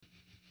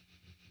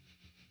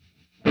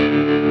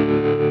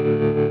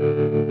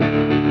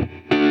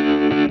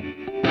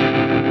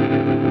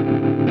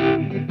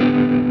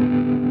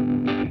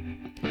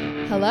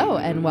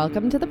and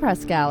welcome to the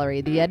Press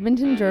Gallery, the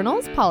Edmonton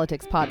Journal's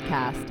politics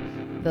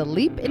podcast, the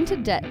Leap into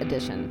Debt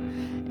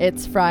edition.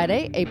 It's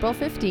Friday, April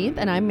 15th,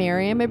 and I'm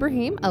Miriam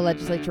Ibrahim, a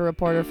legislature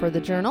reporter for the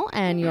Journal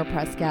and your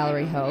Press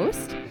Gallery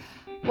host.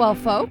 Well,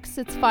 folks,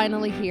 it's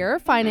finally here.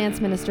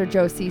 Finance Minister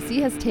Joe Ceci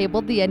has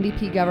tabled the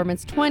NDP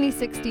government's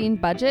 2016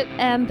 budget,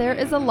 and there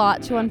is a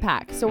lot to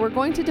unpack, so we're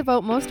going to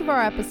devote most of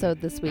our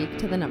episode this week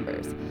to the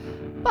numbers.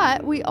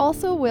 But we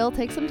also will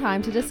take some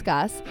time to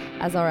discuss,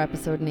 as our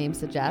episode name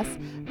suggests,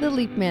 the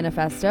LEAP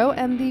Manifesto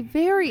and the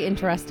very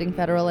interesting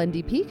federal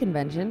NDP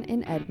convention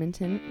in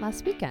Edmonton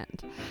last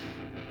weekend.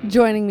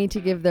 Joining me to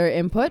give their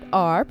input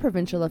are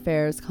provincial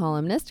affairs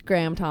columnist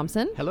Graham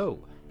Thompson.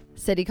 Hello.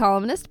 City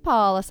columnist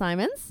Paula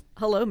Simons.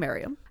 Hello,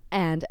 Miriam.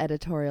 And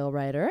editorial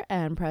writer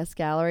and Press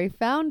Gallery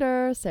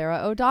founder Sarah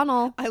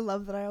O'Donnell. I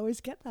love that I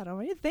always get that.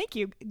 Thank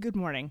you. Good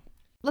morning.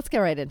 Let's get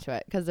right into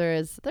it because there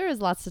is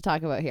lots to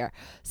talk about here.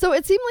 So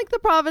it seemed like the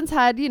province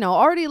had,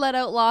 already let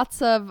out lots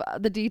of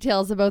the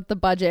details about the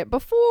budget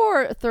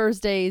before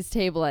Thursday's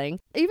tabling.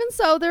 Even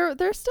so,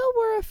 there still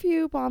were a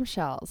few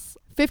bombshells.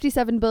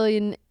 $57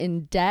 billion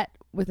in debt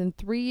within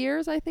 3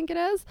 years, I think it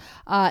is.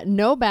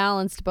 No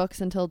balanced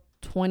books until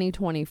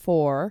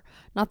 2024.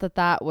 Not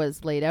that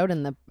was laid out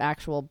in the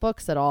actual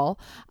books at all.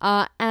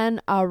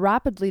 And a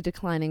rapidly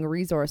declining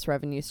resource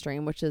revenue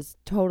stream, which is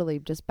totally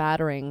just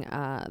battering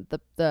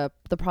the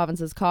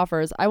province's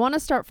coffers. I want to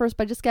start first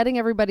by just getting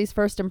everybody's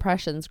first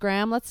impressions.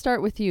 Graham, let's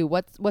start with you.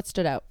 What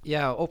stood out?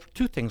 Yeah,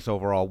 two things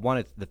overall. One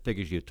is the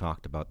figures you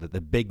talked about,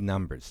 the big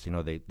numbers, the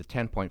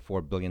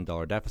 $10.4 billion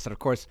deficit. Of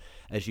course,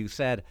 as you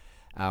said,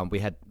 we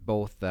had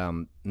both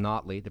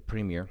Notley, the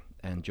Premier,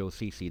 and Joe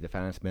Ceci, the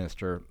Finance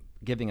Minister,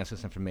 giving us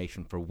this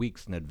information for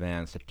weeks in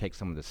advance to take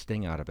some of the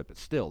sting out of it. But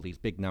still, these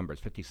big numbers,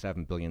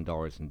 $57 billion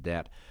in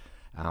debt,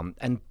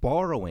 and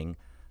borrowing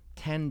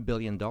 $10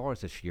 billion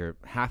this year,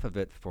 half of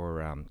it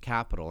for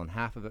capital and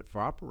half of it for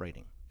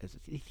operating. It's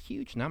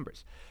huge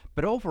numbers.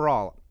 But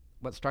overall,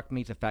 what struck me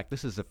is the fact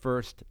this is the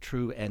first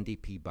true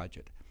NDP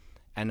budget.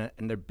 And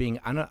they're being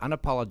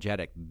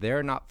unapologetic.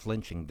 They're not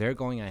flinching. They're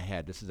going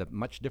ahead. This is a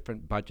much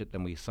different budget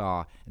than we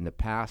saw in the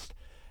past,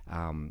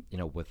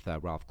 with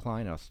Ralph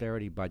Klein,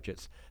 austerity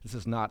budgets. This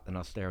is not an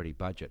austerity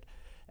budget.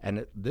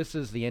 And this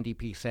is the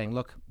NDP saying,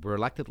 look, we're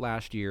elected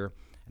last year,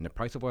 and the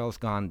price of oil has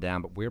gone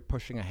down, but we're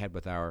pushing ahead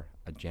with our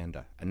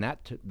agenda. And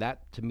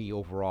that to me,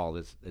 overall,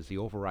 is the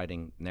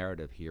overriding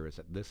narrative here, is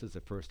that this is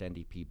the first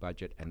NDP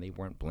budget, and they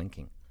weren't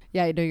blinking.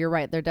 Yeah, you're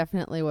right. There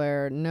definitely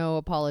were no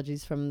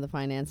apologies from the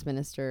finance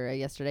minister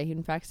yesterday. He,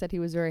 in fact, said he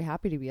was very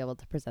happy to be able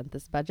to present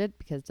this budget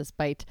because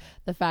despite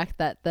the fact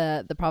that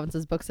the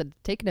province's books had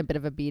taken a bit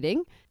of a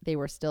beating, they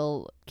were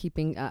still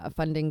keeping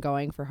funding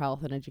going for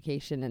health and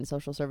education and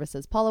social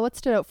services. Paula, what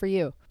stood out for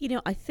you?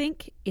 I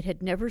think it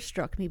had never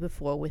struck me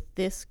before with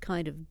this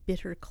kind of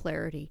bitter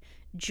clarity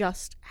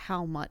just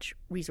how much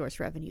resource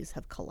revenues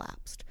have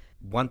collapsed.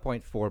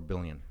 $1.4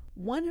 billion.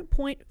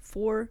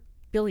 $1.4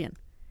 billion.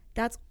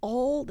 That's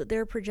all that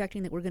they're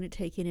projecting that we're going to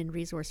take in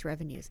resource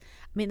revenues.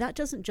 I mean, that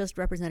doesn't just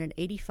represent an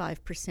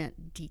 85%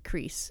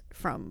 decrease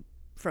from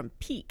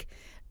peak.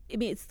 I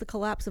mean, it's the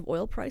collapse of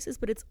oil prices,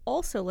 but it's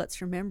also,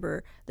 let's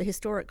remember, the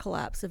historic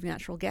collapse of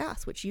natural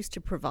gas, which used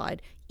to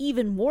provide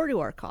even more to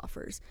our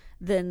coffers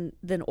than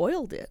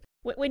oil did.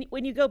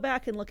 When you go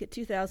back and look at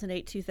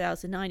 2008,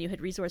 2009, you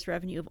had resource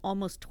revenue of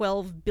almost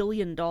 $12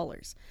 billion. I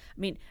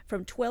mean,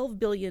 from $12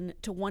 billion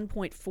to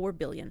 $1.4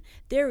 billion,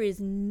 there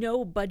is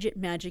no budget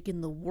magic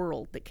in the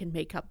world that can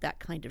make up that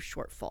kind of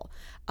shortfall.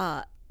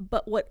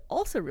 But what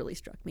also really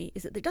struck me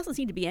is that there doesn't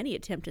seem to be any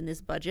attempt in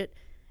this budget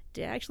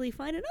to actually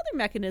find another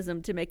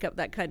mechanism to make up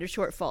that kind of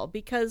shortfall.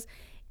 Because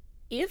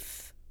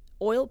if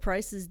oil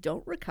prices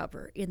don't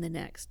recover in the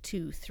next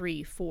 2,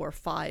 3, 4,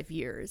 5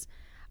 years,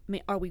 I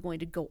mean, are we going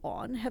to go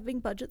on having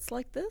budgets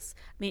like this?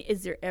 I mean,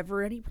 is there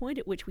ever any point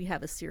at which we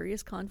have a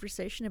serious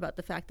conversation about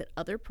the fact that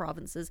other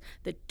provinces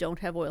that don't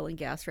have oil and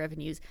gas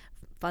revenues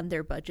fund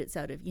their budgets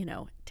out of,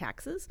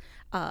 taxes?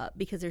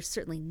 Because there's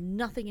certainly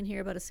nothing in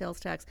here about a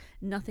sales tax,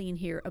 nothing in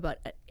here about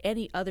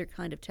any other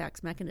kind of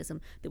tax mechanism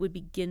that would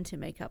begin to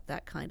make up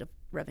that kind of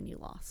revenue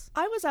loss.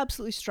 I was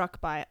absolutely struck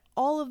by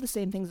all of the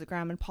same things that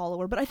Graham and Paula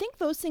were, but I think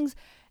those things,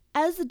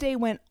 as the day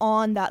went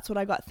on, that's what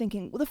I got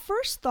thinking. Well, the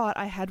first thought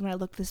I had when I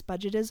looked at this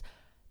budget is,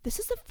 this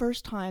is the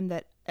first time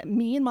that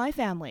me and my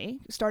family,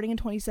 starting in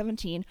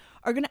 2017,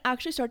 are going to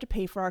actually start to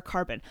pay for our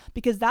carbon,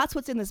 because that's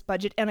what's in this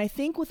budget. And I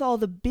think with all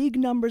the big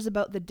numbers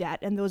about the debt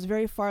and those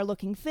very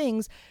far-looking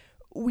things,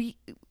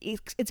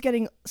 it's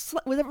getting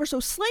ever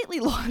so slightly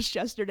lost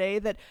yesterday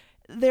that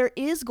there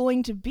is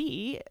going to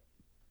be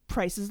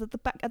prices at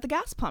the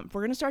gas pump.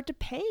 We're going to start to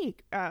pay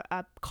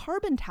a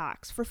carbon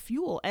tax for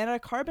fuel and a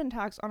carbon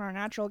tax on our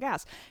natural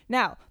gas.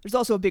 Now, there's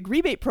also a big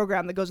rebate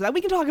program that goes with that.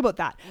 We can talk about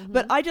that. Mm-hmm.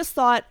 But I just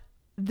thought,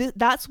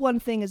 that's one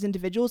thing as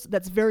individuals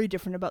that's very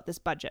different about this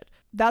budget.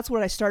 That's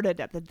what I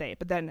started at the day,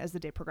 but then as the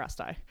day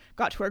progressed, I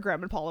got to where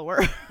Graham and Paula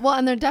were. Well,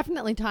 and they're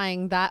definitely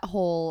tying that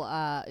whole,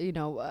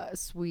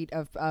 suite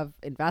of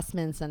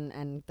investments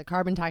and the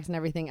carbon tax and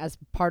everything as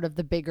part of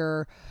the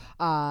bigger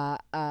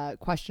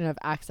question of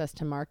access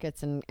to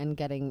markets and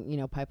getting,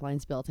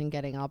 pipelines built and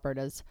getting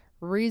Alberta's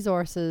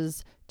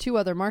resources to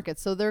other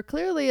markets. So there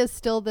clearly is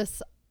still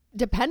this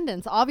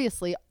dependence,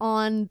 obviously,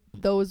 on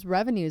those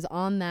revenues,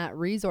 on that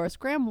resource.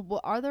 Graham,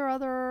 are there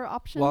other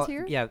options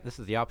here? Yeah, this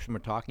is the option we're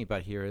talking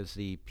about here is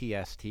the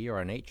PST or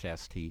an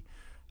HST,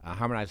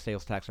 harmonized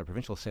sales tax or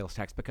provincial sales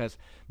tax, because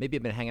maybe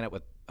I've been hanging out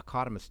with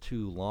economists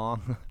too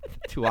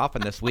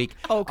often this week.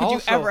 Oh, could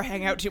you ever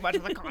hang out too much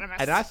with economists?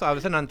 And I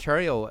was in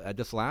Ontario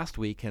just last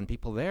week, and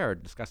people there are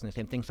discussing the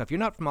same thing. So if you're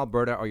not from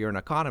Alberta or you're an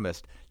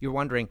economist, you're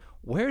wondering,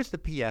 where's the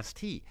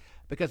PST?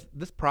 Because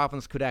this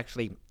province could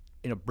actually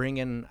bring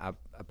in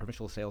a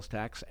provincial sales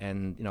tax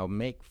and,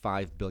 make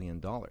 $5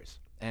 billion.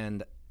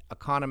 And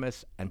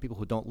economists and people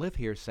who don't live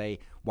here say,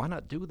 why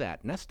not do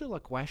that? And that's still a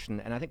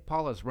question. And I think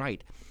Paula's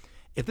right.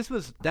 If this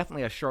was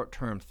definitely a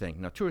short-term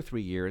thing, 2 or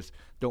 3 years,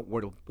 don't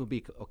worry, it'll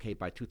be okay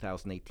by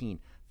 2018.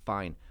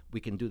 Fine,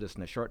 we can do this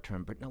in the short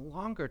term. But in the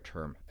longer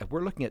term, if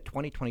we're looking at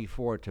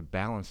 2024 to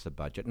balance the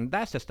budget, and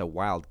that's just a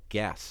wild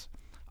guess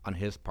on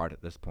his part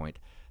at this point,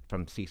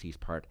 from Ceci's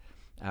part,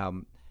 you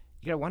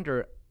got to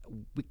wonder,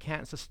 we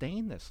can't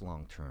sustain this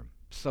long term.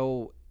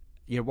 So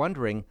you're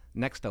wondering,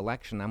 next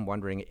election, I'm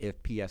wondering if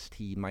PST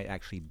might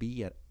actually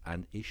be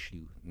an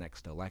issue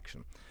next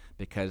election,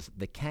 because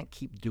they can't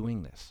keep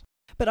doing this.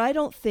 But I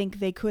don't think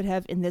they could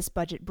have, in this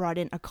budget, brought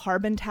in a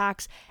carbon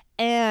tax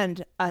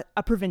and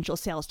a provincial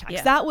sales tax.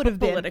 Yeah, that would have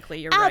been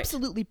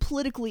absolutely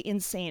politically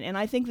insane. And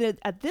I think that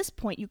at this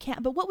point you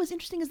can't. But what was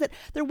interesting is that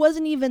there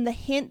wasn't even the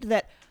hint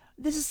that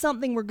this is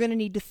something we're going to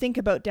need to think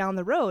about down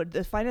the road.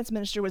 The finance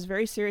minister was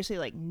very seriously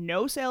like,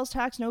 no sales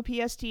tax, no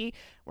PST.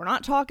 We're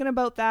not talking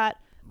about that.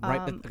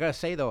 Right, but I got to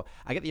say, though,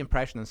 I get the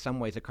impression in some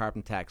ways a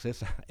carbon tax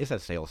is a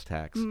sales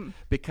tax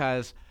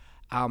because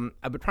I've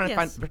been trying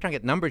to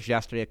get numbers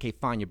yesterday. Okay,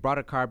 fine, you brought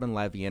a carbon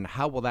levy in.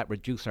 How will that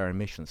reduce our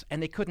emissions?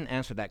 And they couldn't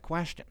answer that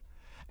question.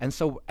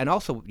 And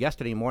also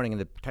yesterday morning in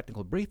the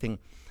technical briefing,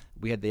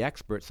 we had the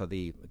experts or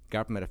the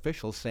government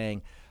officials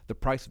saying the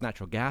price of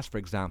natural gas, for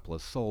example,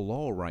 is so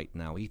low right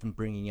now, even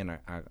bringing in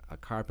a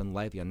carbon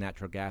levy on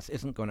natural gas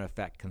isn't going to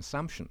affect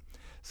consumption.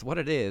 So what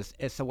it is,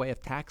 it's a way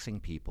of taxing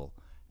people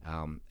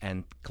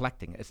and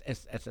collecting.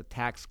 It's a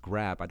tax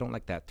grab. I don't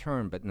like that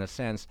term, but in a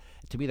sense,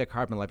 to me, the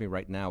carbon levy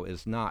right now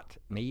is not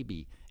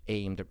maybe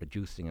aimed at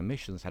reducing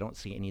emissions. I don't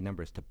see any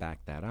numbers to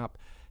back that up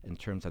in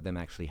terms of them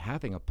actually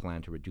having a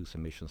plan to reduce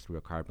emissions through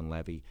a carbon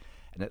levy.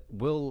 And it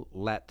will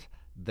let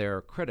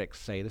their critics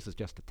say this is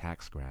just a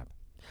tax grab.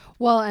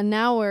 Well, and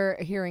now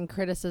we're hearing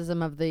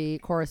criticism of the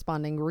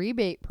corresponding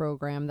rebate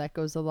program that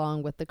goes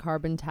along with the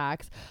carbon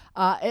tax.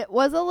 It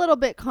was a little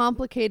bit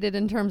complicated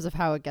in terms of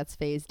how it gets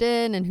phased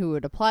in and who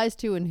it applies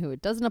to and who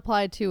it doesn't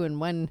apply to and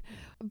when.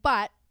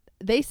 But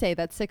they say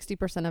that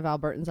 60% of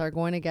Albertans are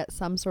going to get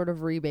some sort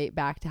of rebate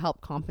back to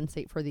help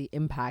compensate for the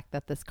impact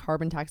that this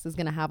carbon tax is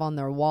going to have on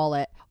their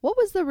wallet. What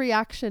was the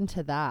reaction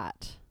to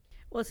that?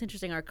 Well, it's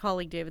interesting. Our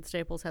colleague David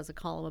Staples has a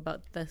column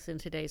about this in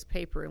today's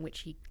paper in which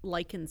he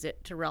likens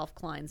it to Ralph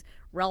Klein's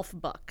Ralph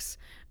Bucks,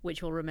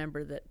 which will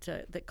remember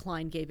that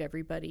Klein gave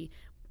everybody.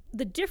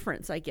 The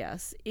difference, I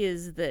guess,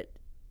 is that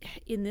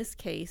in this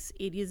case,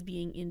 it is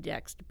being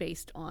indexed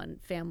based on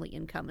family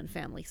income and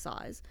family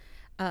size.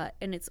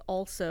 And it's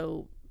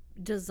also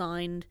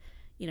designed,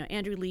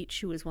 Andrew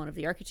Leach, who is one of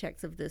the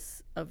architects of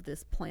this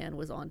plan,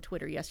 was on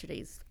Twitter yesterday.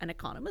 He's an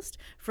economist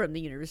from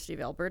the University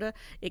of Alberta,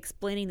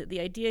 explaining that the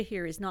idea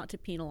here is not to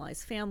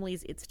penalize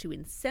families, it's to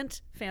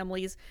incent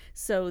families,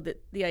 so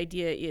that the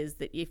idea is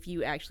that if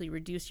you actually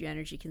reduce your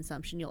energy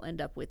consumption, you'll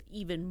end up with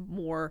even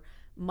more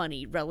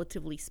money,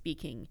 relatively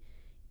speaking,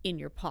 in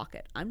your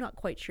pocket. I'm not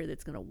quite sure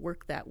that's going to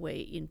work that way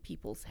in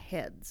people's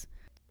heads.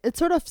 It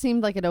sort of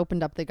seemed like it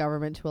opened up the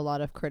government to a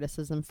lot of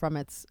criticism from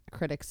its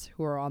critics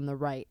who are on the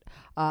right.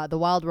 The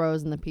Wild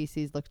Rose and the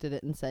PCs looked at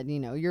it and said,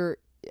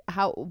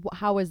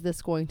 how is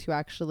this going to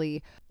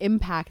actually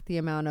impact the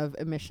amount of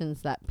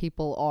emissions that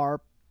people are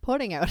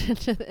putting out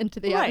into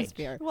the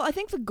atmosphere? Well, I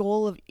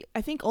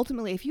think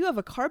ultimately, if you have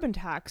a carbon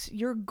tax,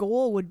 your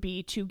goal would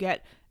be to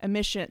get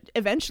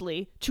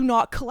eventually to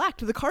not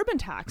collect the carbon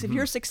tax. If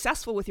you're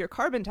successful with your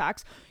carbon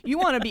tax, you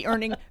want to be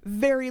earning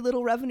very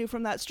little revenue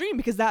from that stream,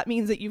 because that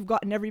means that you've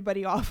gotten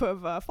everybody off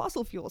of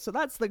fossil fuel. So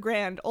that's the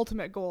grand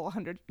ultimate goal,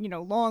 100,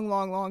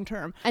 long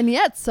term. And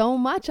yet so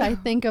much, I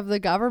think, of the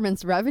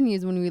government's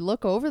revenues when we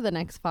look over the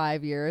next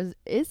 5 years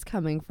is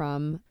coming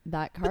from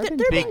that carbon tax.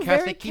 They're being because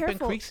very they keep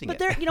careful. increasing but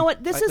it. You know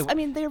what?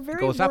 They're very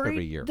goes worried. up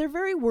every year. They're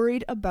very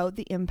worried about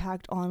the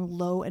impact on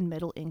low and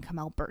middle income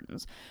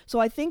Albertans. So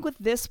I think with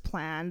this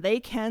plan,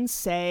 they can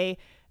say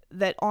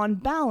that on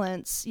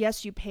balance,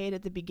 yes, you pay it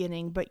at the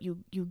beginning, but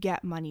you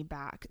get money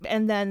back.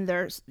 And then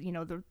there's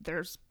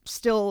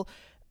still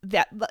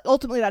that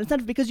ultimately that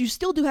incentive, because you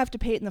still do have to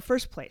pay it in the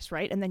first place,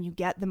 right? And then you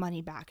get the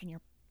money back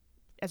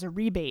as a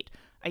rebate.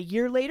 A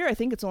year later, I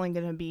think it's only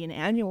going to be an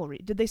annual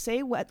Did they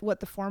say what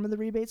the form of the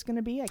rebate's going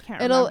to be? I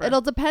can't remember.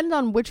 It'll depend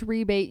on which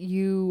rebate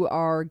you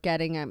are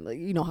getting,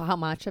 how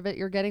much of it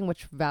you're getting,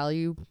 which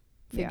value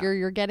figure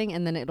you're getting,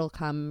 and then it'll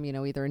come,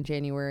 either in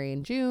January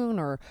and June,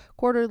 or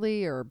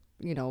quarterly, or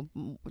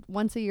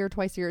once a year,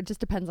 twice a year. It just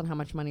depends on how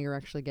much money you're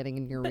actually getting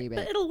in your rebate.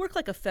 But it'll work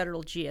like a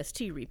federal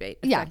GST rebate,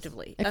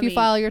 effectively. Yes. If you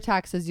file your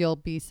taxes, you'll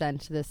be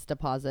sent this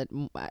deposit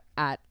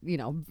at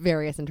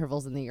various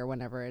intervals in the year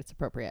whenever it's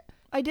appropriate.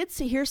 I did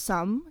hear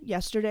some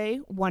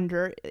yesterday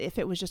wonder if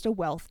it was just a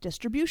wealth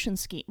redistribution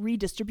scheme.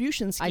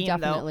 I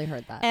definitely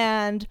heard that,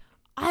 and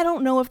I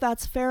don't know if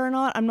that's fair or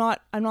not. I'm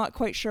not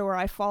quite sure where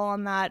I fall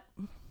on that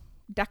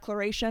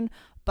declaration,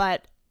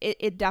 but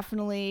it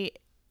definitely.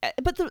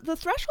 But the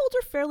thresholds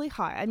are fairly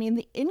high. I mean,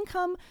 the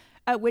income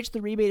at which the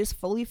rebate is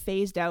fully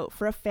phased out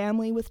for a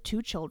family with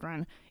 2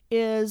 children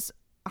is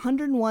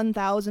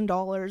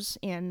 $101,000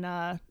 in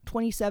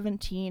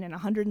 2017 and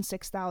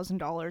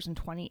 $106,000 in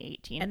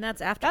 2018. And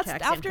that's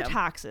after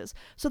taxes.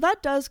 So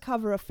that does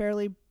cover a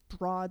fairly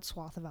broad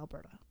swath of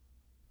Alberta.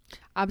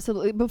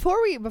 Absolutely.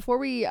 Before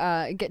we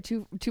get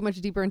too much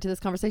deeper into this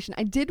conversation,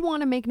 I did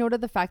want to make note of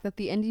the fact that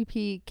the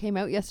NDP came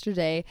out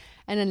yesterday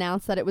and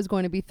announced that it was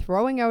going to be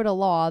throwing out a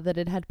law that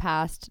it had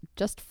passed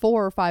just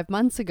 4 or 5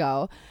 months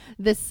ago.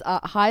 This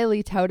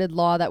highly touted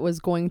law that was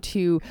going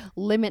to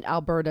limit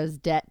Alberta's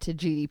debt to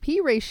GDP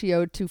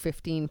ratio to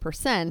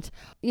 15%.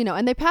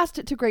 And they passed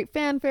it to great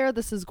fanfare.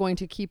 This is going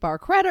to keep our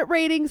credit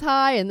ratings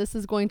high, and this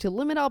is going to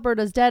limit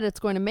Alberta's debt.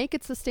 It's going to make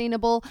it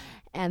sustainable.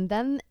 And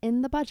then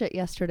in the budget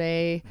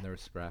yesterday, they're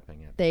scrapping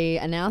it. They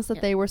announced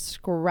that they were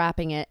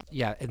scrapping it.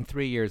 Yeah, in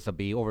 3 years it'll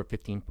be over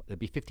 15. It'll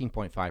be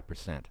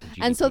 15.5%.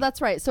 And so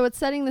that's right. So it's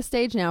setting the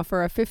stage now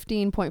for a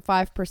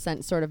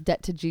 15.5% sort of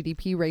debt to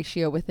GDP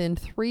ratio within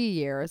 3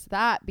 years.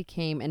 That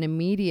became an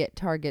immediate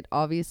target,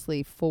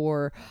 obviously,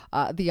 for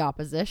the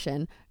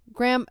opposition.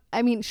 Graham,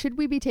 I mean, should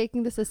we be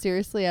taking this as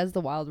seriously as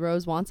the Wild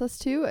Rose wants us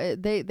to?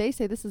 They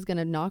say this is going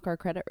to knock our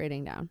credit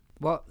rating down.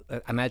 Well,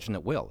 imagine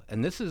it will.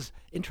 And this is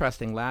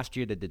interesting. Last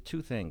year, they did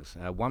 2 things.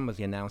 One was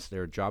they announced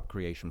their job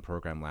creation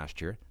program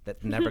last year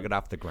that never got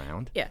off the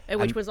ground. Yeah,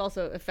 which was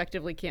also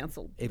effectively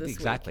canceled this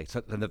exactly. week.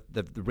 So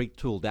they've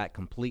retooled that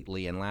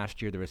completely. And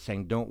last year, they were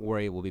saying, don't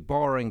worry, we'll be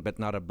borrowing, but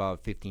not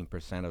above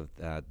 15%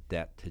 of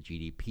debt to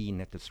GDP. And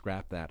they have to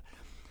scrap that.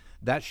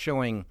 That's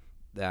showing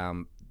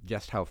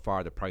just how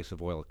far the price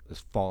of oil has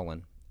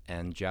fallen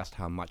and just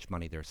how much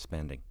money they're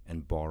spending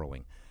and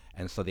borrowing.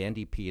 And so the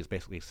NDP is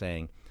basically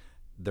saying,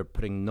 they're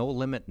putting no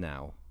limit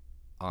now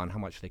on how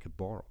much they could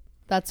borrow.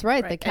 That's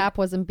right. The cap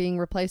wasn't being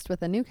replaced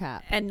with a new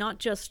cap. And not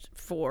just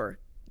for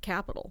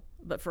capital,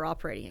 but for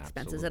operating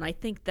expenses. Absolutely. And I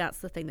think that's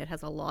the thing that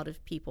has a lot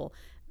of people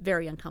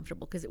very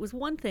uncomfortable, because it was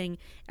one thing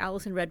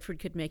Alison Redford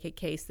could make a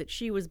case that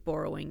she was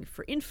borrowing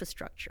for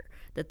infrastructure,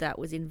 that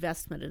was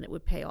investment and it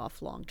would pay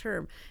off long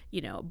term.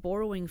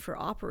 Borrowing for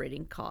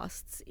operating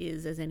costs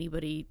is, as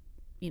anybody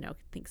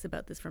thinks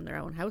about this from their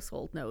own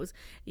household knows,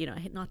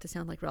 not to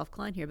sound like Ralph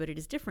Klein here, but it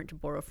is different to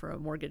borrow for a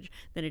mortgage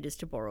than it is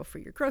to borrow for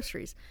your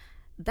groceries.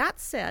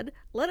 That said,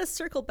 let us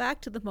circle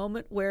back to the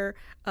moment where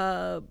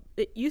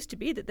it used to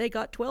be that they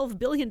got $12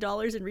 billion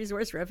in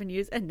resource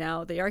revenues, and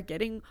now they are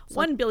getting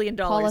 $1 billion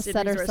Paula in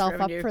set resource herself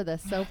revenue. up for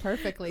this so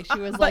perfectly. She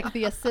was like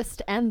the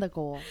assist and the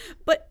goal.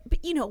 But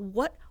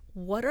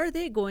what are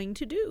they going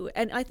to do?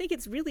 And I think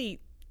it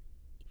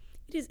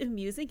is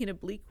amusing in a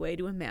bleak way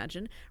to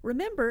imagine.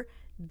 Remember,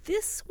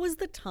 this was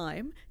the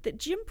time that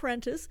Jim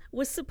Prentice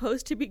was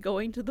supposed to be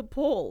going to the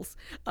polls.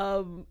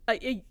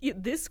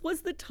 This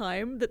was the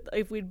time that,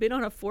 if we'd been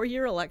on a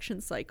 4-year election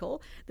cycle,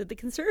 that the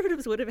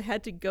Conservatives would have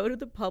had to go to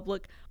the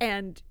public,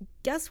 and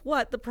guess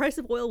what? The price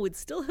of oil would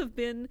still have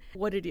been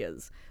what it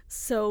is.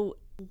 So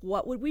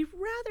what would we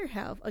rather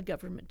have a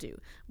government do?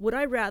 Would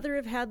I rather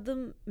have had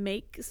them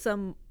make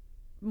some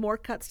more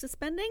cuts to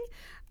spending?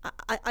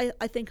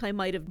 I think I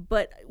might have,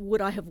 but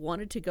would I have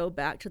wanted to go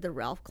back to the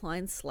Ralph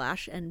Klein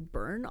slash and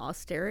burn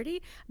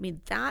austerity? I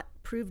mean, that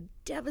proved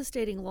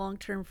devastating long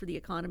term for the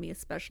economy,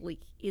 especially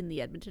in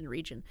the Edmonton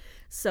region.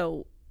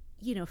 So,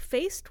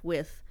 faced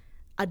with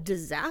a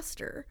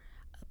disaster,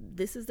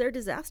 this is their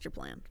disaster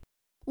plan.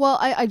 Well,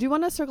 I do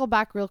want to circle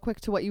back real quick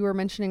to what you were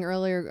mentioning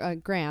earlier,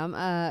 Graham,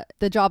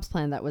 the jobs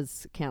plan that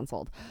was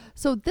canceled.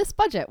 So this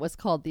budget was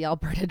called the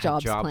Alberta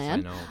Jobs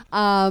Plan.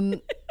 I know.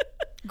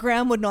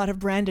 Graham would not have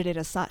branded it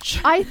as such.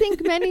 I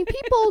think many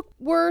people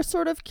were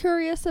sort of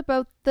curious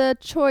about the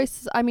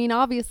choice. I mean,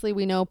 obviously,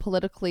 we know,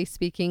 politically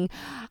speaking,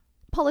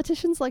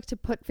 politicians like to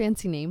put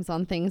fancy names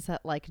on things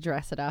that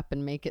dress it up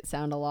and make it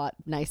sound a lot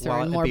nicer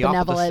and more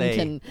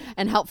benevolent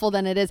and helpful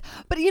than it is.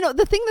 But,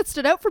 the thing that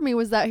stood out for me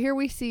was that here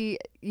we see,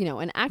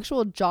 an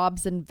actual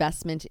jobs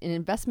investment, an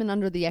investment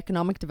under the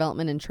Economic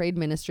Development and Trade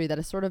Ministry that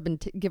has sort of been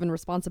given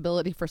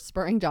responsibility for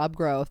spurring job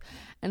growth.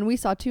 And we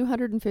saw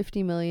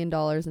 $250 million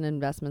in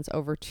investments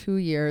over 2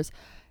 years.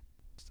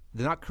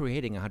 They're not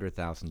creating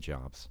 100,000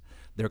 jobs.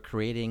 They're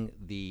creating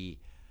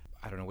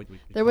I don't know what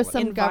there was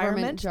call some it.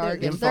 government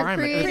jargon. They're Environment.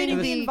 Creating creating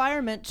the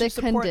environment to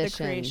support the conditions.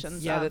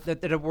 creations. Yeah,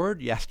 of- a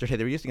word yesterday.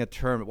 They were using a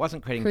term. It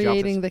wasn't creating jobs.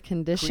 creating It's the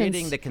conditions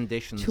creating the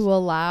conditions to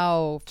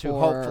allow for to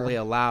hopefully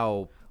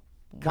allow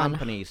one-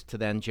 companies to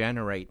then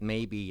generate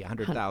maybe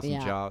 100,000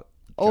 yeah. jobs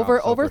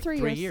over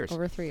 3 years.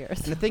 Over 3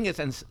 years. And the thing is,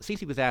 and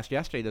Ceci was asked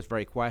yesterday this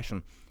very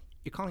question,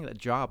 you're calling it a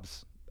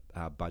jobs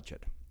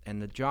budget.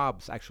 And the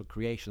jobs actual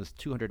creation is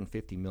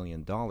 $250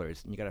 million, and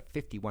you got a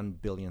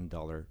 $51 billion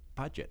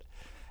budget.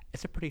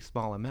 It's a pretty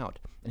small amount.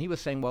 And he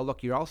was saying, well,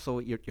 look, you're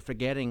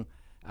forgetting,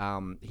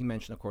 he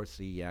mentioned, of course,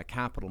 the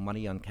capital,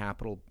 money on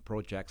capital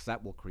projects,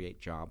 that will create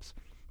jobs.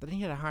 But then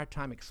he had a hard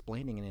time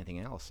explaining anything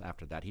else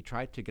after that. He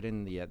tried to get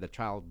in the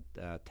child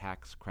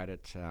tax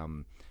credit,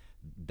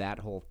 that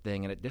whole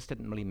thing, and it just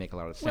didn't really make a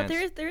lot of sense.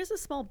 Well, there is a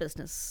small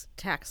business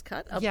tax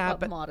cut, a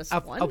but modest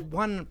of, one. of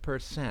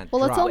 1%.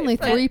 Well, it's drop. only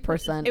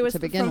 3% It was to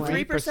begin from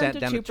with. 3% to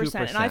down to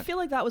 2%, and I 2%. feel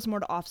like that was more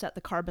to offset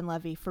the carbon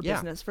levy for Yeah,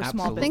 business, for small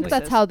absolutely. I businesses.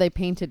 think that's how they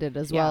painted it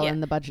as well Yeah.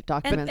 in the budget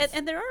and, documents.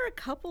 and there are a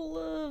couple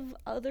of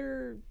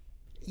other.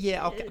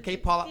 Yeah, okay,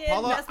 Paula. Yeah,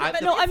 Paula, investment,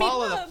 but no, I mean,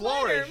 Paula, the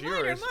floor minor, is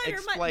yours. minor,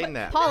 Explain but-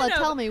 that. Paula, no,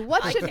 tell me,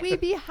 what I should can't- we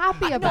be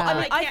happy No,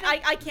 about?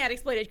 I can't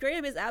explain it.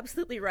 Graham is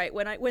absolutely right.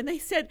 When they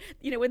said,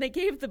 when they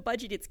gave the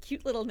budget its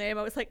cute little name,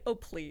 I was like, oh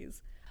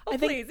please, I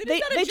please. think It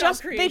is not a job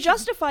they creation.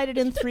 justified it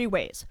in 3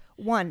 ways.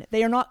 One,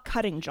 they are not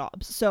cutting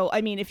jobs. So,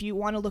 I mean, if you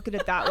want to look at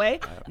it that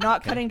way,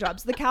 not cutting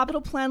jobs. The capital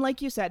plan,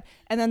 like you said,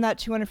 and then that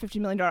 $250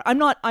 million. I'm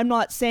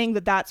not saying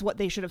that that's what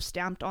they should have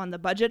stamped on the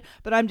budget,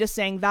 but I'm just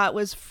saying that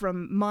was,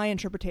 from my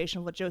interpretation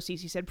of what Joe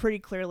Ceci said, pretty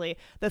clearly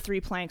the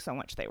 3 planks on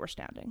which they were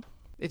standing.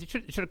 It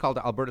should have called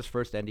it Alberta's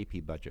first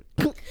NDP budget.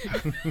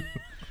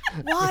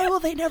 Why will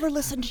they never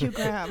listen to you,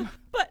 Graham?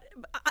 But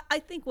I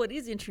think what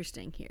is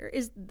interesting here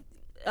is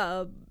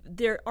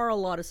there are a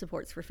lot of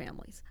supports for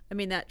families. I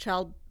mean,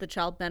 the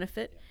child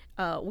benefit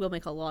will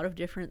make a lot of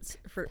difference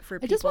for people.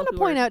 I just want to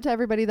point out to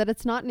everybody that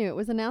it's not new. It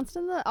was announced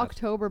in the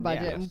October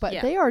budget, yes. but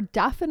Yeah. they are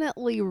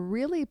definitely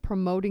really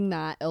promoting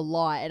that a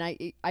lot.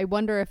 And I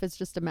wonder if it's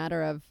just a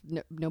matter of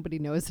nobody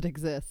knows it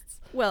exists.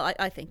 Well,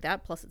 I think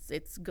that, plus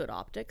it's good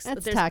optics.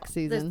 It's tax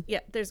season.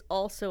 There's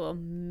also a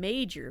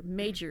major,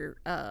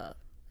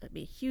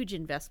 huge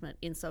investment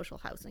in social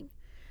housing.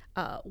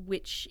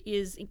 Which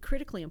is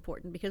critically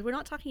important, because we're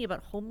not talking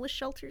about homeless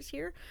shelters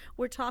here.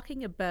 We're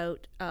talking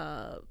about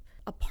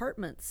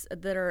apartments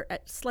that are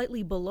at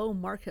slightly below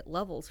market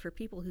levels for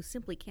people who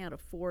simply can't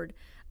afford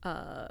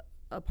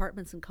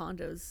apartments and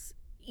condos,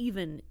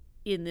 even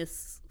in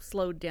this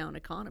slowed down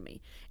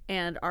economy.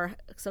 And our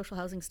social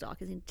housing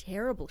stock is in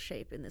terrible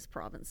shape in this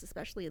province,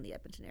 especially in the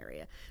Edmonton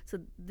area. So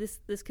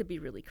this could be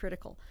really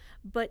critical.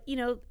 But,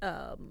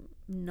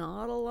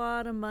 not a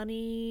lot of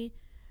money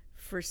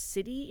for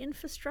city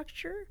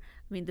infrastructure.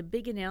 I mean, the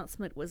big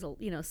announcement was,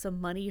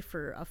 some money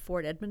for a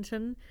Fort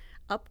Edmonton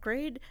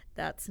upgrade.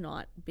 That's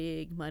not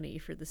big money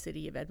for the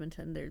city of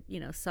Edmonton. There,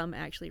 some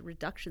actually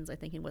reductions, I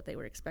think, in what they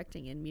were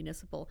expecting in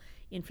municipal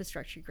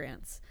infrastructure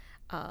grants.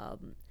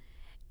 And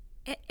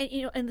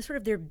the sort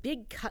of their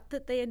big cut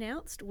that they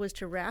announced was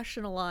to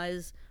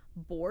rationalize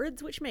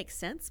boards, which makes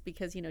sense,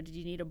 because did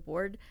you need a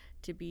board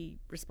to be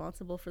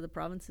responsible for the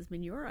province's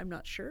manure? I'm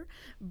not sure,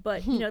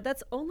 but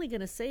that's only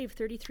going to save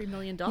 $33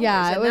 million.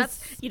 Yeah, and it was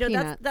that's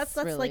peanuts, that's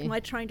really. like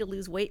my trying to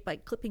lose weight by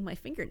clipping my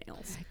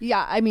fingernails.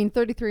 Yeah, I mean,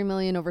 $33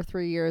 million over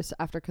 3 years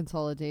after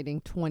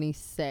consolidating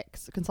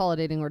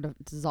or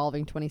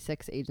dissolving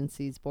 26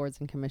 agencies, boards,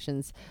 and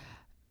commissions.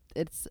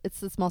 It's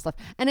the small stuff,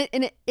 and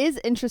it is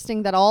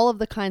interesting that all of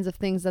the kinds of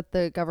things that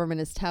the government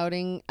is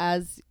touting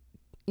as,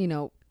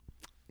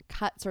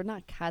 cuts or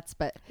not cuts,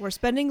 but We're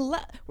spending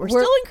we're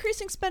still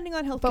increasing spending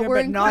on healthcare,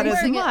 we're but not as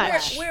increasing it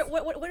much. less.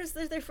 What is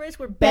their phrase?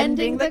 We're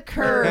bending the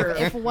curve.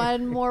 If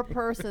one more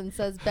person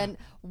says bend,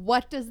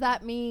 what does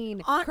that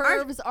mean?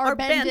 Curves are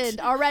bended bent.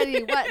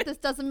 already. What? This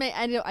doesn't make.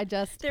 I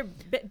just. They're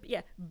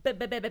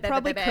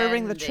Probably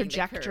curving the bending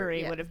trajectory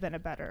curve, yeah. would have been a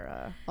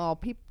better.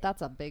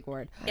 That's a big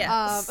word.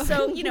 Yeah.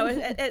 So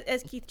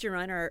as Keith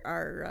Geron,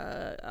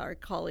 our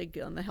colleague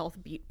on the health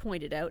beat,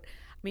 pointed out,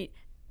 I mean,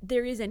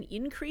 there is an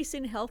increase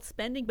in health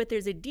spending, but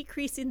there's a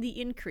decrease in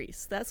the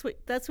increase. That's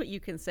what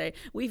you can say.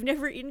 We've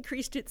never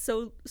increased it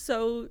so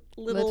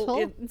little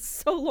in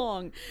so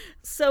long.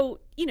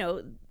 So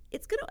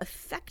it's going to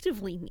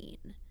effectively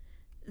mean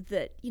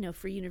that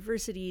for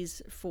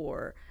universities,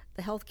 for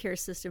the healthcare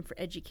system, for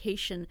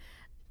education,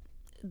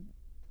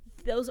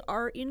 those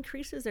are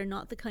increases. They're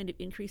not the kind of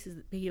increases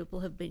that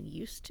people have been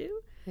used to.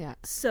 Yeah.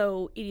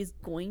 So it is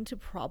going to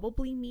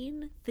probably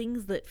mean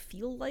things that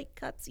feel like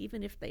cuts,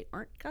 even if they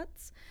aren't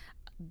cuts.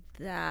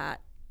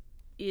 That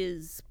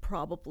is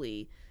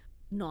probably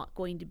not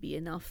going to be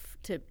enough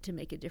to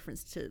make a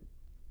difference to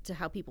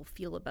how people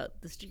feel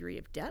about this degree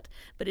of debt,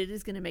 but it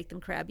is going to make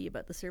them crabby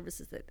about the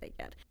services that they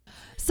get.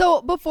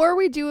 So before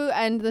we do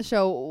end the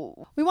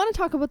show, we want to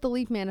talk about the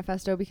LEAP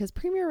manifesto, because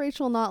Premier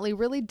Rachel Notley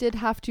really did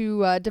have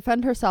to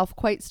defend herself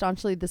quite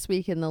staunchly this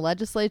week in the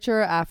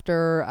legislature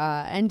after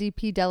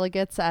NDP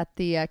delegates at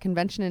the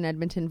convention in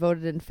Edmonton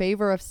voted in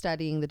favor of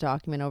studying the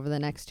document over the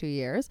next 2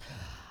 years.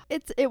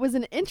 it was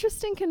an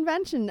interesting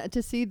convention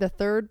to see the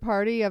third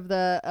party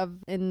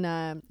in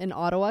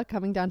Ottawa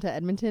coming down to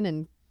Edmonton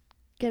and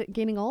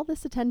gaining all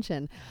this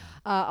attention,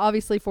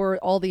 obviously for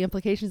all the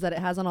implications that it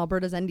has on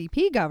Alberta's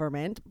NDP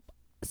government.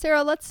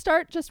 Sarah, let's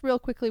start just real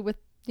quickly with,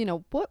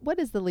 what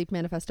is the LEAP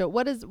manifesto?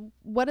 What is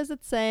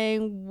it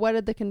saying? What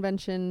did the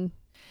convention?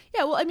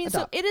 Yeah, well, I mean,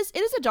 adopt? so it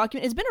is a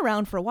document. It's been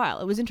around for a while.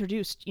 It was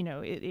introduced,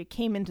 it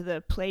came into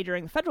the play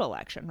during the federal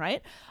election,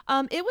 right?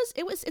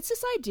 It's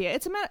this idea.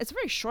 It's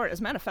very short,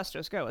 as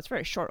manifestos go. It's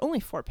very short, only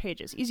 4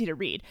 pages, easy to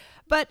read.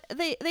 But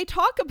they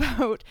talk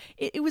about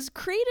it was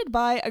created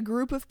by a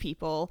group of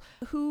people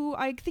who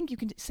I think you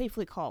can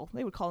safely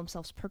they would call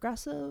themselves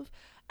progressive.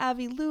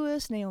 Avi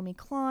Lewis, Naomi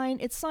Klein.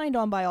 It's signed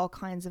on by all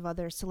kinds of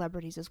other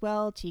celebrities as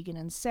well. Tegan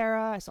and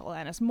Sarah. I saw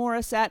Alanis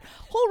Morissette.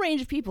 Whole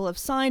range of people have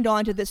signed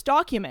on to this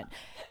document.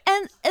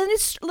 And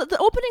it's the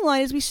opening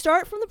line is, we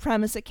start from the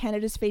premise that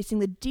Canada is facing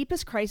the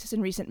deepest crisis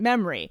in recent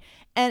memory.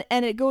 And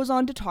it goes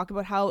on to talk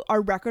about how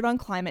our record on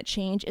climate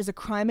change is a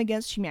crime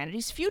against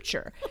humanity's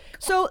future.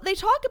 So they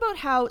talk about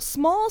how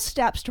small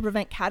steps to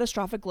prevent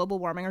catastrophic global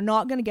warming are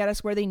not going to get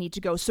us where they need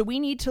to go. So we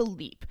need to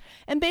leap.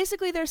 And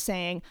basically they're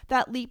saying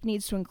that leap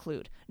needs to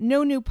include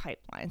no new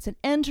pipelines, an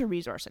end to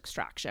resource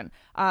extraction.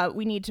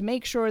 We need to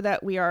make sure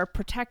that we are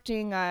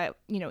protecting,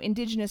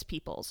 Indigenous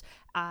peoples.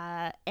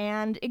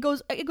 And it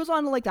goes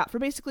on like that for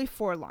basically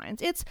 4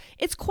 lines.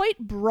 It's quite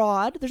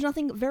broad. There's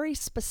nothing very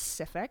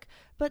specific,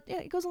 but yeah,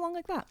 it goes along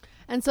like that.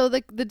 And so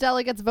the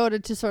delegates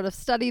voted to sort of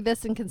study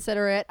this and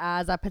consider it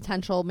as a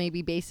potential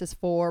maybe basis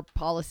for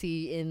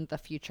policy in the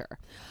future.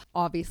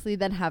 Obviously,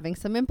 then having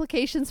some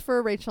implications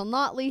for Rachel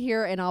Notley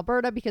here in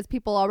Alberta, because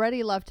people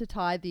already love to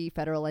tie the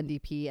federal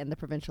NDP and the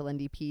provincial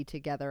NDP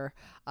together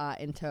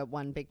into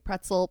one big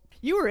pretzel.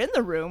 You were in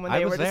the room when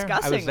they were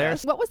discussing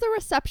this. What was the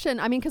reception?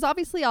 I mean, because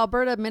obviously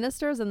Alberta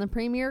ministers and the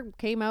premier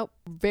came out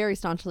very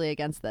staunchly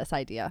against this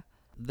idea.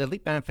 The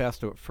LEAP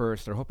manifesto at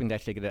first, they're hoping to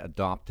actually get it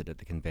adopted at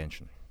the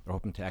convention. They're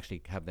hoping to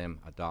actually have them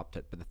adopt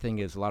it. But the thing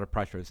is, a lot of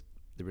pressures,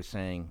 they were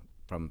saying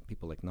from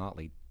people like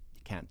Notley,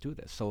 you can't do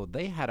this. So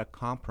they had a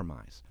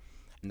compromise.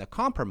 And the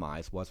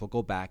compromise was, we'll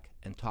go back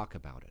and talk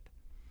about it.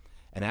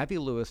 And Avi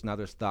Lewis and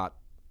others thought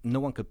no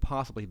one could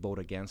possibly vote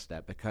against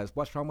that, because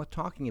what's wrong with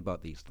talking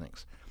about these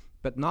things?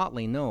 But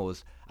Notley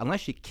knows,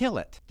 unless you kill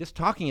it, just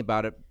talking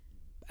about it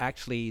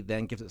actually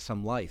then gives it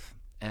some life.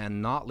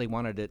 And Notley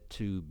wanted it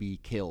to be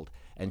killed.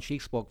 And she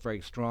spoke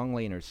very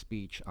strongly in her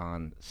speech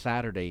on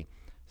Saturday,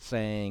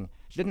 saying,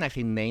 she didn't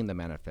actually name the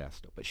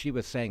manifesto, but she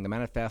was saying the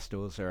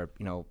manifestos are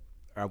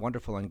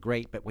wonderful and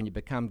great, but when you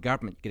become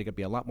government, you're going to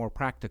be a lot more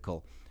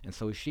practical. And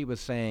so she was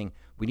saying,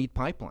 we need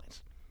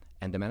pipelines.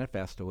 And the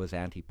manifesto was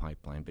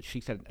anti-pipeline. But she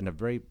said in a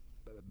very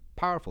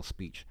powerful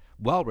speech,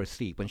 well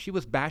received. When she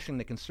was bashing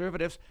the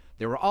Conservatives,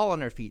 they were all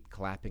on their feet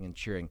clapping and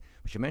cheering.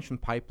 When she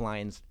mentioned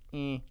pipelines,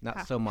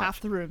 not so much.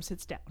 Half the room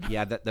sits down.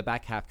 Yeah, the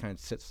back half kind of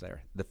sits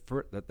there.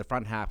 The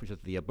front half, which is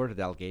the Alberta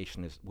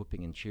delegation, is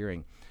whooping and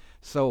cheering.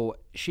 So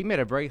she made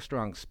a very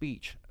strong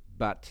speech,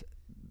 but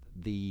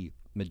the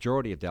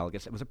majority of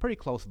delegates, it was a pretty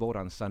close vote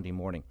on Sunday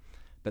morning,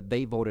 but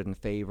they voted in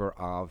favor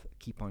of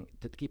keep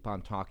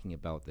on talking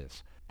about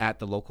this at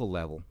the local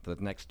level for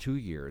the next 2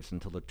 years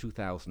until the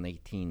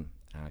 2018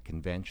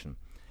 convention.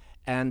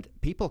 And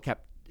people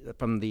kept,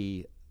 from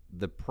the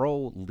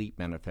pro-LEAP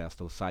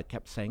manifesto side,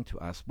 kept saying to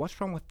us,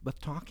 what's wrong with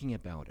talking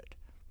about it?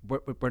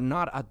 We're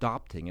not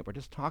adopting it, we're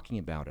just talking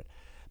about it.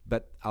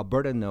 But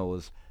Alberta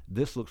knows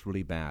this looks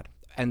really bad.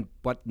 And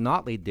what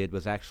Notley did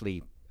was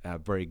actually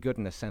very good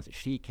in the sense that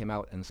she came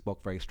out and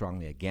spoke very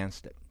strongly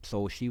against it.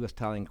 So she was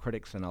telling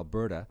critics in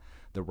Alberta,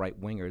 the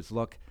right-wingers,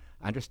 look,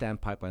 I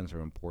understand pipelines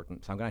are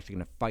important, so I'm actually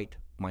going to fight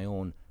my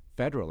own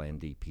federal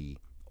NDP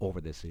over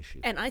this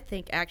issue. And I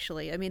think,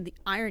 actually, the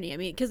irony,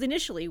 because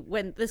initially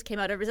when this came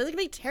out, everybody said it's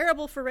going to be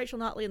terrible for Rachel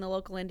Notley and the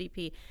local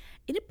NDP.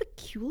 In a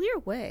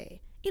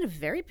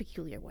very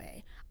peculiar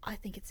way, I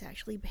think it's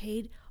actually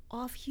paid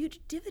off huge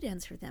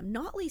dividends for them.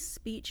 Notley's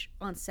speech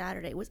on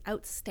Saturday was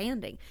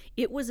outstanding.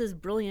 It was as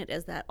brilliant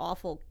as that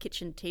awful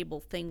kitchen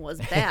table thing was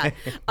bad.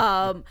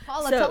 Paula,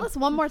 tell us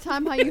one more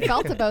time how you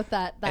felt about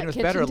that and it was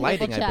kitchen better table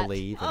lighting, chat. I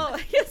believe. Oh,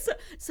 yes.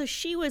 So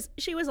she was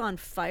on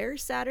fire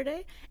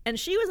Saturday, and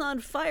she was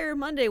on fire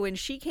Monday when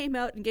she came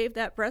out and gave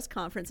that press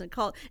conference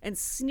and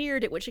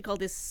sneered at what she called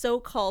this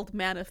so-called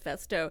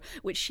manifesto,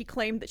 which she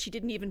claimed that she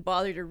didn't even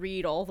bother to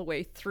read all the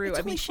way through. It's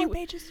only 4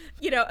 pages.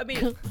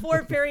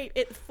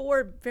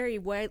 Four very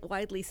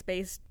widely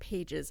spaced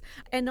pages.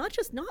 And not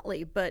just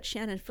Notley, but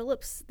Shannon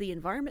Phillips, the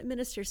Environment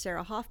Minister,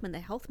 Sarah Hoffman, the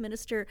Health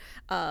Minister,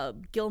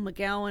 Gil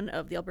McGowan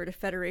of the Alberta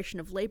Federation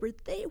of Labor,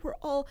 they were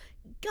all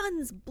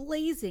guns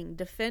blazing,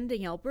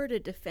 defending Alberta,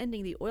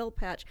 defending the oil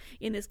patch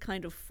in this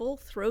kind of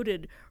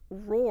full-throated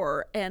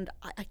roar. And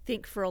I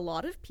think for a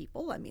lot of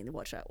people,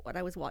 what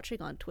I was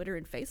watching on Twitter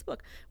and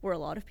Facebook were a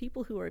lot of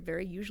people who are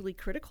very usually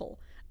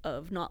critical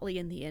of Notley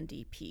and the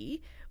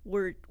NDP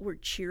were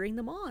cheering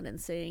them on and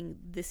saying,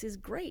 this is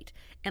great.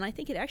 And I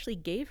think it actually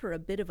gave her a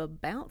bit of a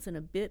bounce and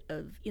a bit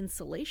of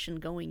insulation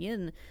going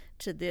in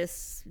to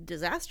this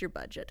disaster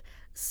budget.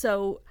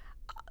 So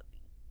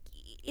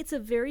it's a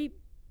very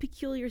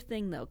peculiar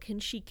thing, though. Can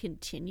she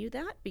continue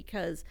that?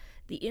 Because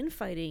the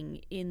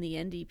infighting in the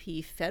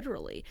NDP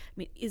federally, I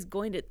mean,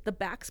 the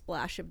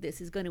backsplash of this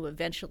is going to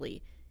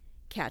eventually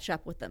catch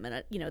up with them.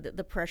 And,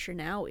 the pressure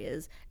now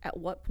is, at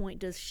what point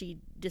does she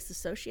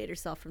disassociate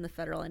herself from the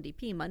federal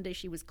NDP? Monday,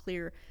 she was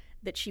clear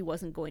that she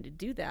wasn't going to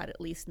do that,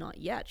 at least not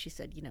yet. She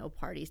said,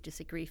 parties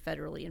disagree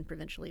federally and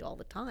provincially all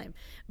the time.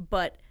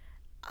 But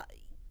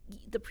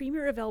the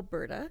Premier of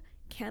Alberta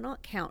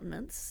cannot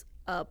countenance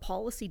a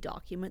policy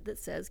document that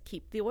says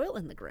keep the oil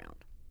in the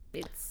ground.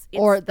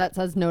 Or that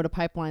says no to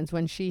pipelines,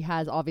 when she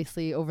has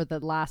obviously over the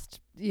last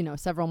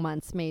several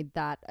months made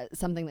that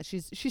something that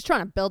she's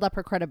trying to build up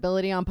her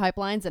credibility on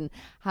pipelines, and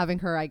having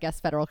her, I guess,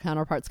 federal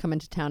counterparts come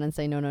into town and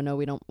say no,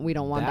 we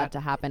don't want that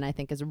to happen, I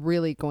think is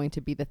really going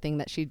to be the thing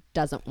that she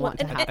doesn't want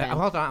to happen.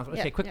 Hold on, I'll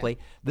say quickly,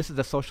 this is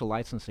a social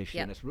license issue,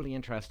 and it's really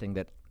interesting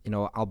that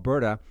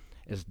Alberta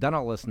has done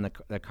all this in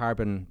the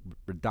carbon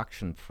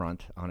reduction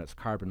front on its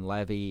carbon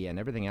levy and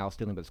everything else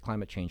dealing with its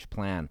climate change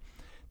plan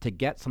to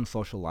get some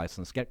social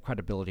license, get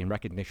credibility and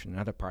recognition in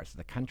other parts of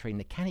the country, and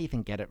they can't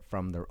even get it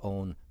from their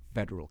own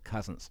federal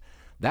cousins.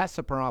 That's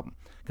the problem,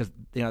 because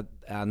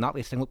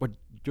Notley's saying, look, we're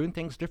doing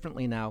things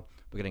differently now.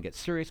 We're going to get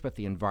serious with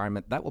the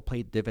environment. That will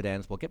pay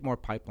dividends. We'll get more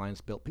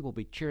pipelines built. People will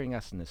be cheering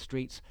us in the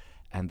streets,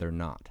 and they're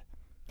not.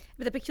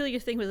 But the peculiar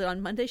thing was that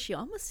on Monday, she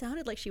almost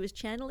sounded like she was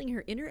channeling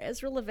her inner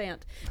Ezra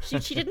Levant.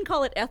 She didn't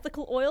call it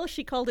ethical oil.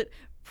 She called it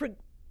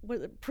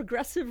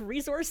progressive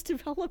resource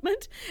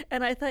development.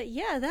 And I thought,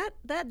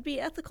 that'd be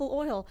ethical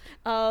oil.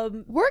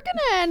 We're going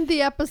to end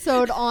the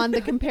episode on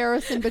the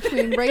comparison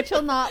between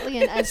Rachel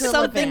Notley and Ezra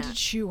Something Levant. to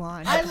chew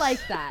on. I like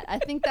that. I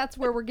think that's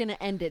where we're going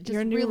to end it.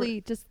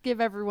 Just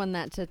give everyone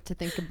that to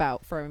think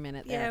about for a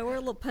minute there. Yeah, we're a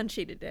little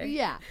punchy today.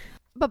 Yeah.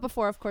 But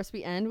before, of course,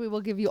 we end, we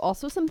will give you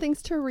also some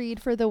things to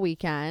read for the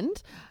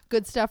weekend.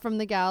 Good stuff from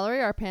the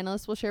gallery. Our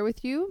panelists will share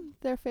with you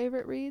their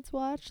favorite reads,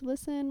 watch,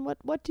 listen.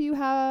 What do you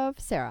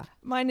have, Sarah?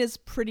 Mine is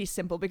pretty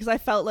simple because I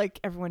felt like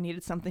everyone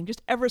needed something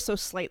just ever so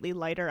slightly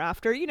lighter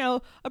after,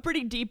 a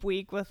pretty deep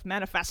week with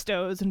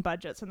manifestos and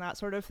budgets and that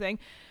sort of thing.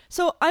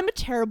 So I'm a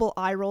terrible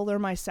eye roller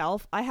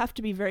myself. I have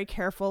to be very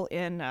careful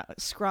in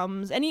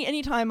scrums.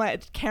 Anytime my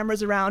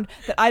camera's around,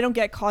 that I don't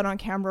get caught on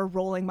camera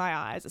rolling my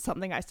eyes. It's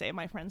something I say.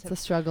 My friends have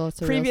It's a struggle.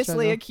 It's a previously real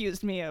struggle.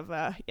 accused me of,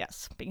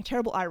 being a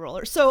terrible eye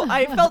roller. So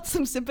I felt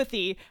some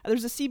sympathy.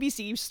 There's a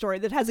CBC story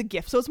that has a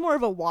GIF. So it's more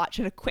of a watch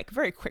and a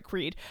very quick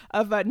read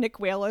of Nick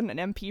Whalen,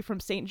 an MP from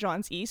St.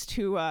 John's East,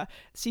 who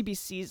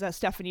CBC's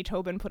Stephanie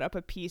Tobin put up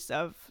a piece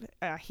of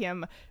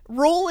him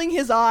rolling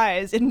his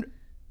eyes in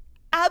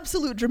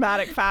absolute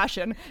dramatic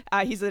fashion.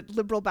 He's a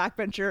Liberal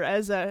backbencher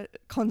as a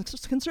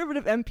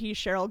Conservative MP,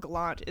 Cheryl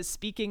Gallant, is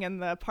speaking in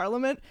the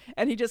Parliament,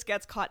 and he just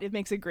gets caught. It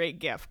makes a great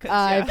GIF.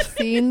 I've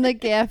seen the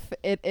GIF.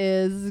 It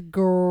is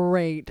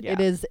great. Yeah.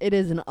 It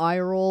is an eye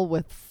roll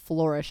with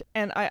flourish.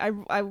 And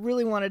I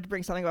really wanted to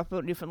bring something up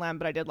about Newfoundland,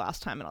 but I did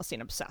last time, and I'll see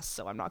an obsessed,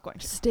 so I'm not going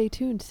to. Stay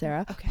tuned,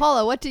 Sarah. Okay.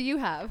 Paula, what do you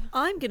have?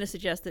 I'm going to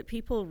suggest that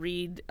people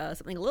read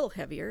something a little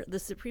heavier, the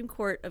Supreme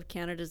Court of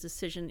Canada's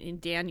decision in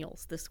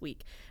Daniels this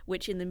week,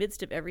 which in the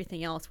midst of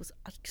everything else was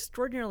an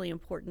extraordinarily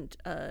important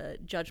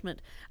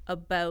judgment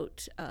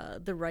about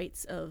the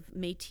rights of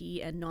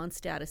Métis and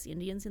non-status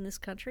Indians in this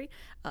country,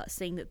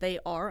 saying that they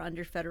are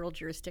under federal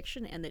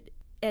jurisdiction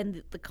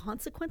and the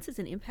consequences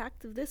and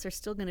impact of this are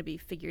still going to be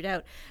figured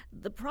out.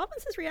 The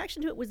province's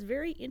reaction to it was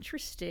very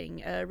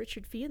interesting.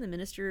 Richard Feehan, the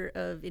Minister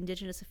of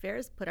Indigenous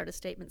Affairs, put out a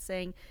statement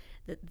saying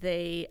that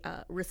they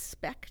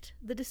respect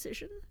the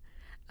decision,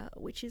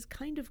 which is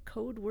kind of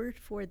code word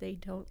for they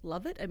don't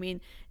love it. I mean,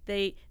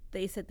 they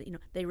said that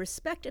they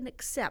respect and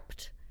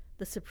accept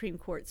the Supreme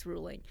Court's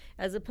ruling,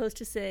 as opposed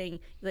to saying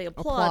they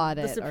applaud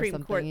the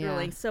Supreme Court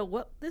ruling. So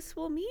what this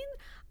will mean,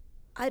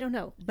 I don't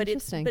know, but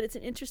it's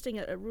an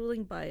interesting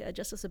ruling by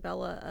Justice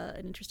Abella,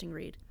 an interesting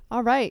read.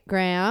 All right,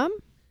 Graham.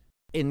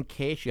 In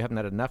case you haven't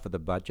had enough of the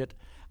budget,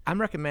 I'm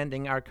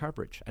recommending our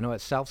coverage. I know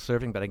it's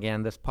self-serving, but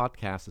again, this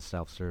podcast is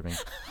self-serving.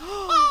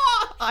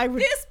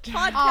 This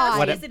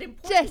podcast is an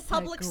important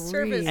public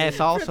service. And it's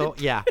also,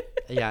 yeah,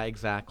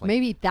 exactly.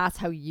 Maybe that's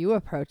how you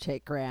approach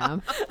it,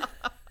 Graham.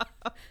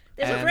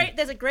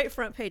 There's a great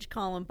front page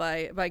column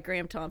by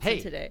Graham Thompson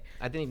today.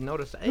 I didn't even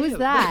notice. Who's Look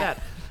that?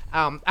 at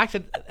that.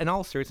 Actually, in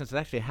all seriousness,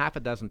 there's actually half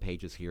a dozen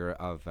pages here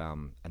of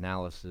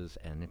analysis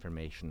and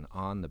information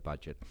on the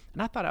budget,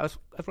 and I thought I was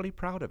really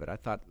proud of it. I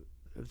thought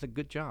it was a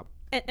good job.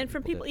 And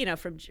from people,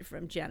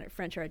 from Janet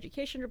French, our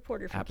education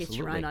reporter, from Kate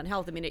Absolutely. Ryan on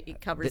health. I mean,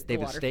 it covers the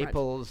David waterfront.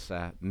 Staples,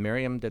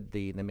 Miriam did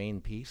the main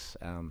piece.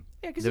 'cause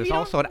There's if you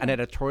also don't- an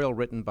editorial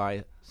written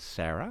by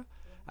Sarah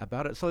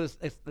about it. So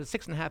there's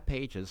 6.5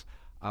 pages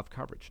of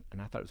coverage,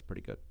 and I thought it was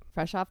pretty good.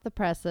 Fresh off the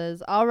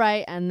presses. All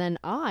right, and then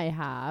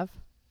I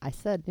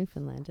said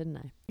Newfoundland, didn't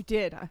I? You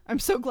did. I'm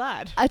so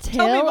glad. A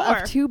Tell me Tale more.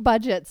 of Two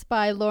Budgets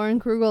by Lauren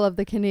Krugel of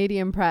the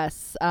Canadian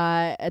Press.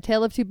 A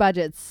Tale of Two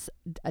Budgets,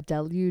 a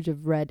deluge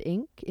of red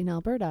ink in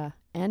Alberta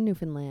and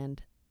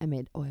Newfoundland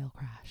amid oil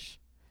crash.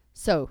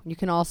 So you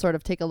can all sort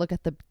of take a look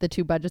at the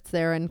two budgets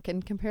there and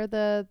can compare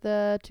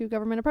the two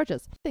government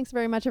approaches. Thanks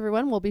very much,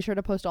 everyone. We'll be sure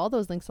to post all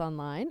those links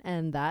online.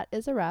 And that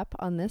is a wrap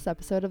on this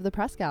episode of the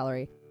Press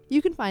Gallery.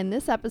 You can find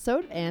this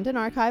episode and an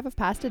archive of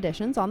past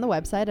editions on the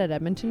website at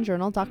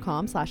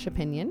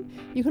edmontonjournal.com/opinion.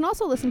 You can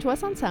also listen to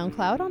us on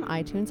SoundCloud, on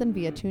iTunes, and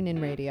via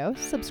TuneIn Radio.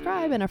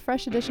 Subscribe, and a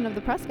fresh edition of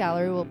the Press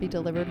Gallery will be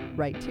delivered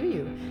right to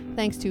you.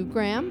 Thanks to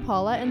Graham,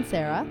 Paula, and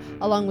Sarah,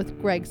 along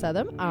with Greg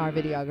Southam, our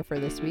videographer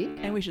this week.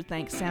 And we should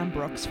thank Sam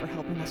Brooks for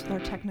helping us with our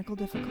technical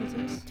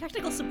difficulties.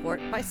 Technical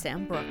support by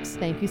Sam Brooks.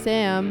 Thank you,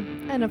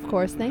 Sam. And of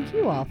course, thank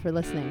you all for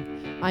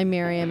listening. I'm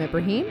Miriam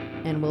Ibrahim,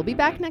 and we'll be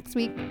back next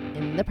week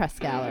in the Press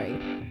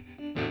Gallery.